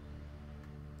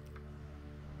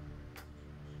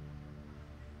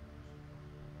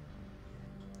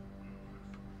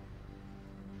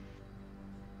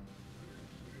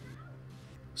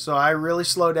 So I really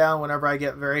slow down whenever I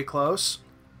get very close.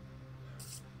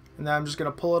 And then I'm just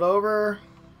going to pull it over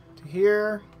to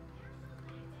here.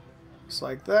 Just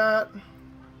like that.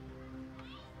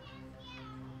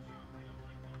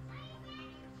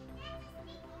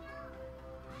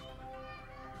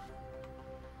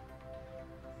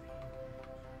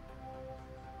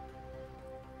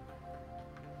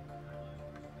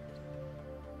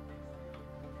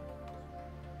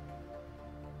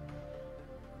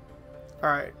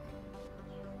 Alright.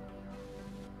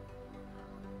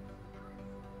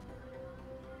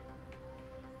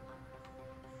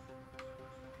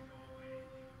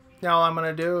 Now all I'm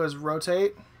going to do is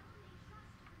rotate.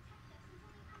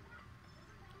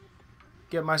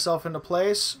 Get myself into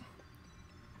place.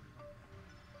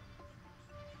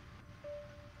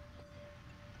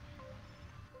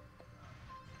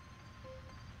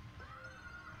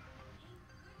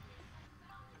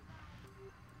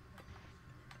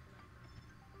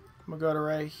 I'm going to go to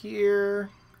right here.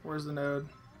 Where's the node?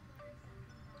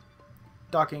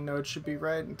 Docking node should be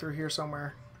right and through here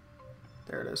somewhere.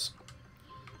 There it is.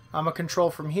 I'm going to control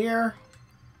from here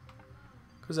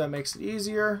because that makes it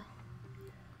easier.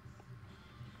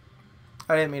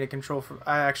 I didn't mean to control from...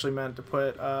 I actually meant to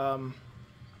put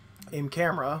aim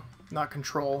camera, not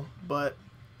control, but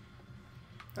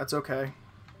that's okay.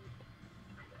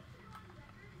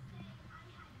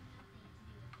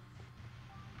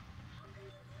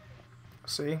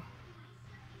 See?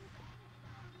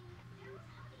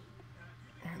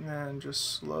 And then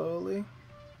just slowly.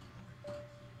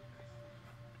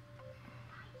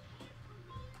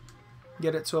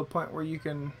 Get it to a point where you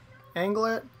can angle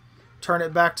it. Turn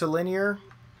it back to linear.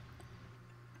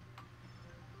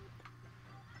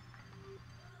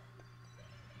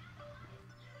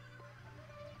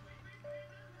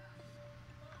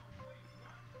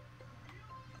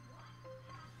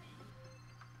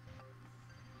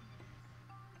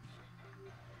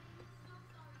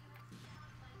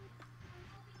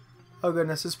 Oh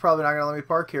goodness, it's probably not going to let me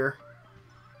park here.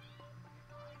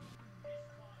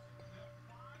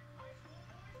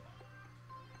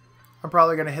 I'm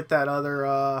probably going to hit that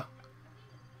other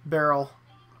barrel.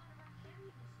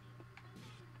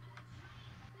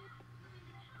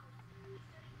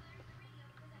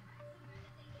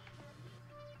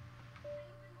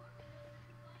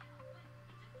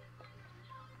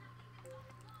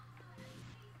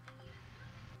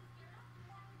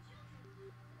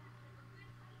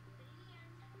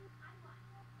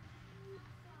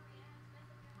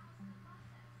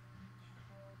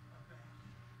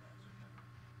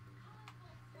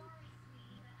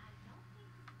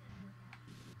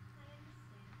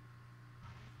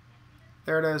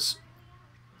 There it is.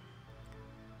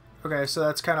 Okay, so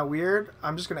that's kind of weird.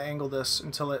 I'm just going to angle this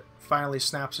until it finally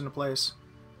snaps into place.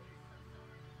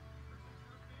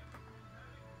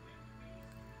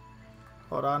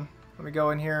 Hold on. Let me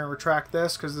go in here and retract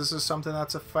this because this is something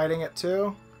that's fighting it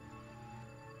too.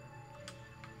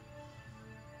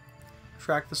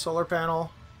 Retract the solar panel.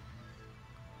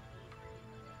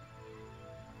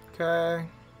 Okay.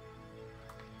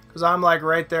 Because I'm like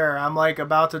right there. I'm like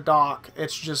about to dock.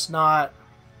 It's just not...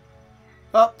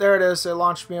 Oh, there it is. It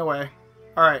launched me away.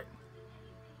 Alright.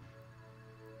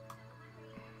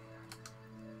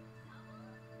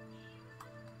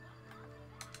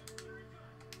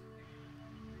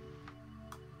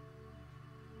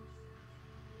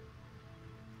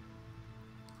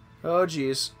 Oh,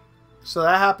 geez. So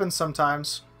that happens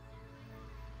sometimes.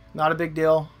 Not a big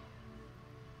deal.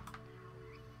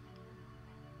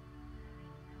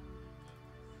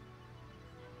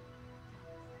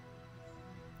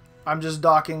 I'm just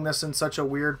docking this in such a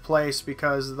weird place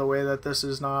because of the way that this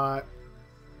is not...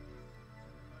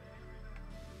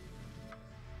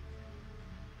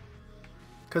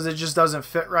 Because it just doesn't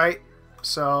fit right.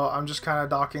 So I'm just kind of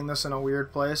docking this in a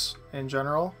weird place in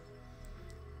general.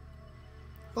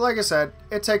 But like I said,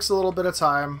 it takes a little bit of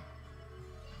time.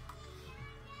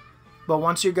 But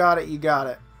once you got it, you got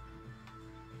it.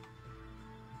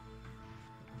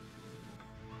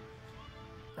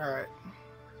 Alright.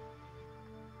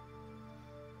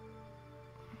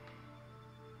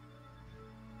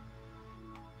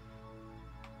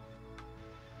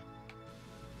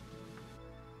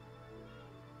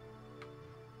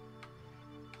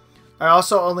 I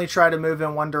also only try to move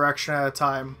in one direction at a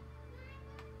time.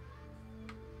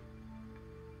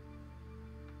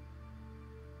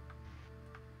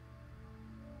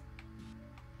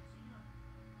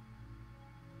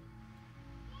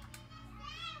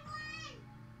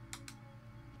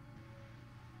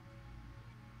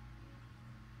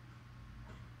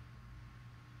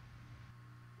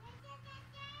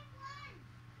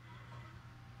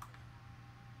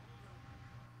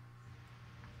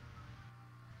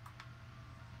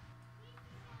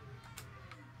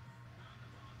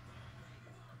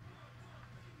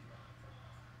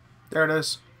 There it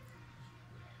is.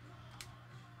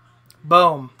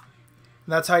 Boom.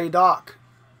 And that's how you dock.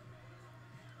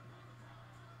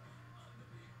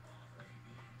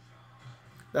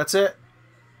 That's it.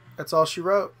 That's all she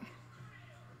wrote.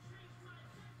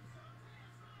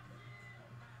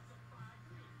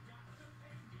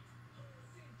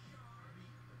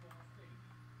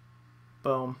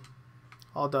 Boom.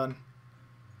 All done.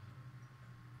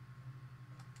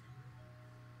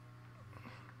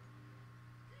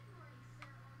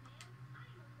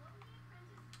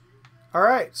 All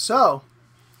right, so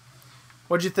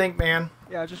what'd you think, man?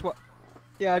 Yeah, I just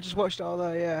watched it all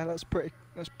there. Yeah, that's pretty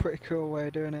cool way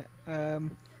of doing it.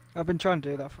 I've been trying to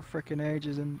do that for freaking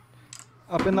ages, and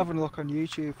I've been having a look on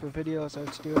YouTube for videos how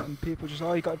to do it, and people just,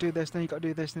 oh, you got to do this, then you got to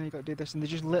do this, then you got to do this, and they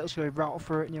just literally rattle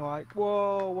through it, and you're like,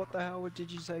 whoa, what the hell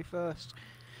did you say first?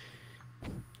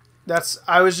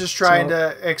 I was just trying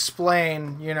to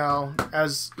explain, you know,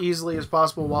 as easily as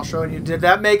possible while showing you. Did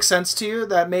that make sense to you?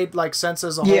 That made like sense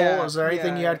as a whole? Is there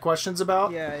anything you had questions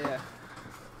about? Yeah.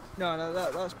 No,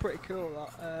 that's pretty cool.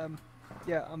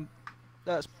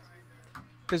 That's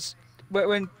because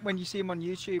when you see them on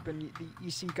YouTube and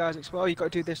you see guys explain, oh, you got to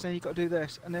do this, then you got to do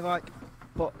this, and they're like,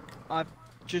 but I'm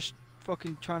just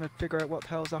fucking trying to figure out what the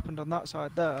hell's happened on that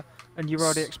side there, and you're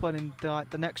already explaining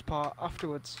the next part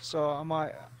afterwards. So I'm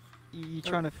like, you're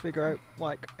trying to figure out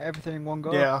like everything in one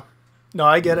go. Yeah. No,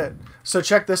 I get it. So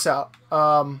check this out.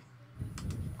 I'm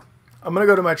gonna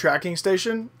go to my tracking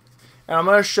station, and I'm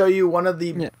gonna show you one of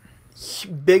the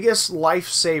biggest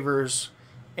lifesavers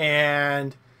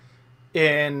and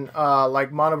in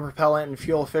like monopropellant and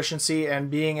fuel efficiency,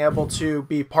 and being able to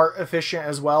be part efficient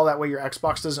as well. That way your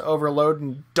Xbox doesn't overload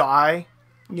and die.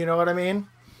 You know what I mean?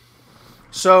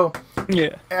 So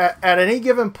yeah, at any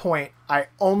given point, I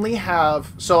only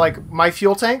have, so like my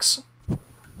fuel tanks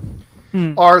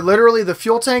are literally the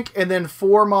fuel tank and then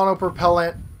 4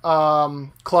 monopropellant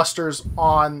clusters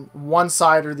on one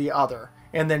side or the other,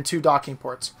 and then 2 docking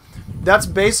ports. That's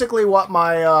basically what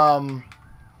my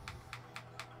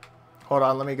hold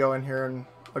on, let me go in here and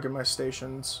look at my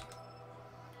stations.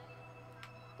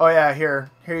 Oh yeah, here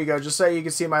you go, just so you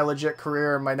can see my legit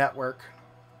career and my network.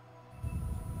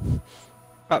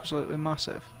 Absolutely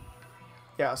massive.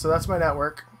 Yeah, so that's my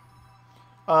network.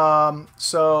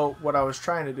 So what I was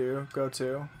trying to do, go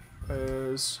to,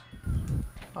 is...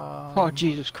 oh,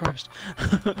 Jesus Christ.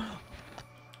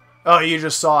 Oh, you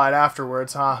just saw it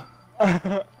afterwards, huh?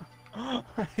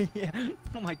 Yeah.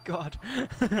 Oh my God.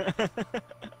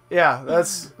 Yeah,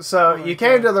 that's... So you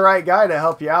came to the right guy to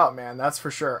help you out, man. That's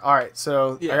for sure. All right,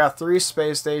 so I got 3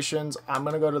 space stations. I'm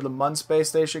going to go to the MUN space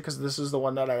station because this is the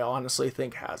one that I honestly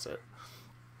think has it.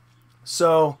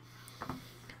 So,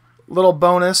 little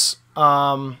bonus.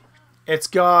 It's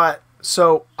got...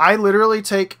 So, I literally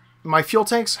take... My fuel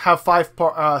tanks have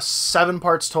 7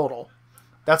 parts total.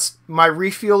 That's my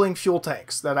refueling fuel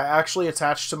tanks that I actually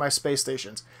attach to my space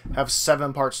stations. Have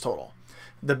 7 parts total.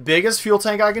 The biggest fuel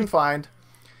tank I can find...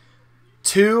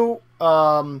 2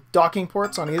 docking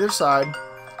ports on either side,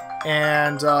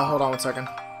 and hold on one second.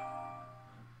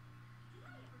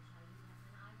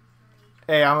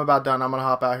 Hey, I'm about done. I'm gonna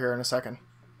hop out here in a second.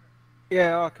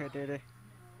 Yeah, okay, dude.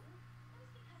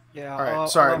 Yeah. All right.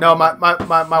 Sorry. No,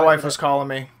 my wife was calling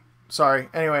me. Sorry.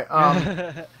 Anyway,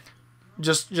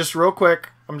 just real quick.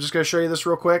 I'm just gonna show you this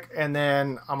real quick, and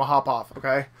then I'm gonna hop off.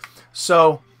 Okay.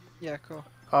 So. Yeah. Cool.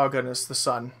 Oh goodness, the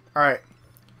sun. All right.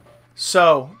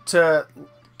 So, to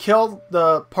kill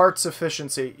the parts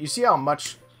efficiency, you see how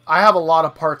much... I have a lot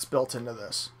of parts built into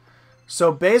this.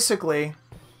 So, basically,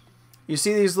 you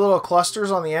see these little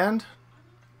clusters on the end?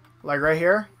 Like right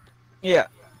here? Yeah.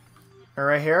 Or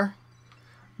right here?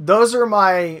 Those are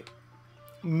my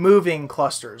moving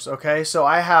clusters, okay? So,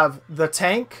 I have the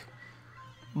tank,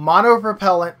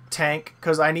 monopropellant tank,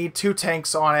 because I need 2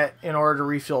 tanks on it in order to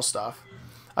refuel stuff.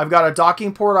 I've got a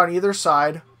docking port on either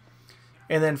side.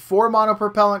 And then 4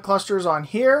 monopropellant clusters on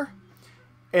here.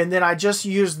 And then I just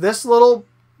use this little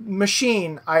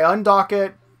machine. I undock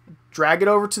it, drag it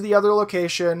over to the other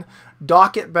location,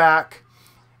 dock it back,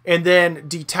 and then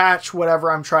detach whatever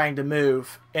I'm trying to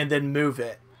move, and then move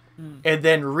it. And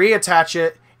then reattach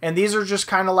it. And these are just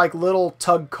kind of like little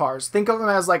tug cars. Think of them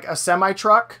as like a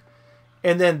semi-truck.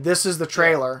 And then this is the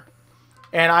trailer.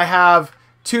 And I have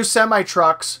 2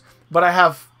 semi-trucks, but I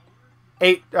have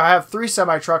 3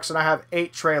 semi-trucks and I have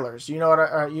 8 trailers. You know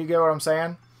what? You get what I'm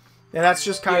saying? And that's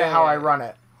just kind of how I run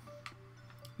it.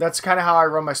 That's kind of how I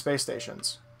run my space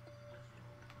stations.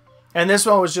 And this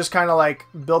one was just kind of like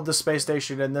build the space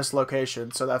station in this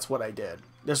location, so that's what I did.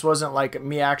 This wasn't like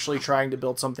me actually trying to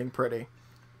build something pretty.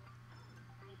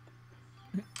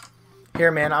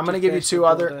 Here, man, I'm gonna give you 2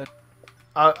 other.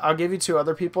 I'll give you 2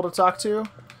 other people to talk to.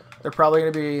 They're probably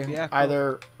going to be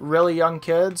either really young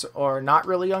kids or not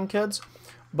really young kids.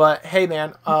 But, hey,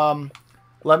 man,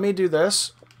 let me do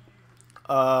this.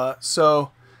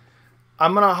 So,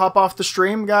 I'm going to hop off the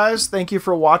stream, guys. Thank you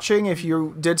for watching. If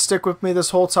you did stick with me this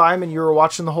whole time and you were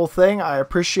watching the whole thing, I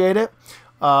appreciate it.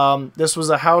 This was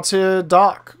a how-to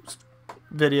dock.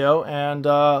 video, and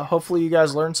hopefully you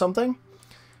guys learned something.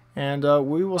 And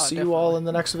we will see you all Definitely. in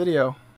the next video.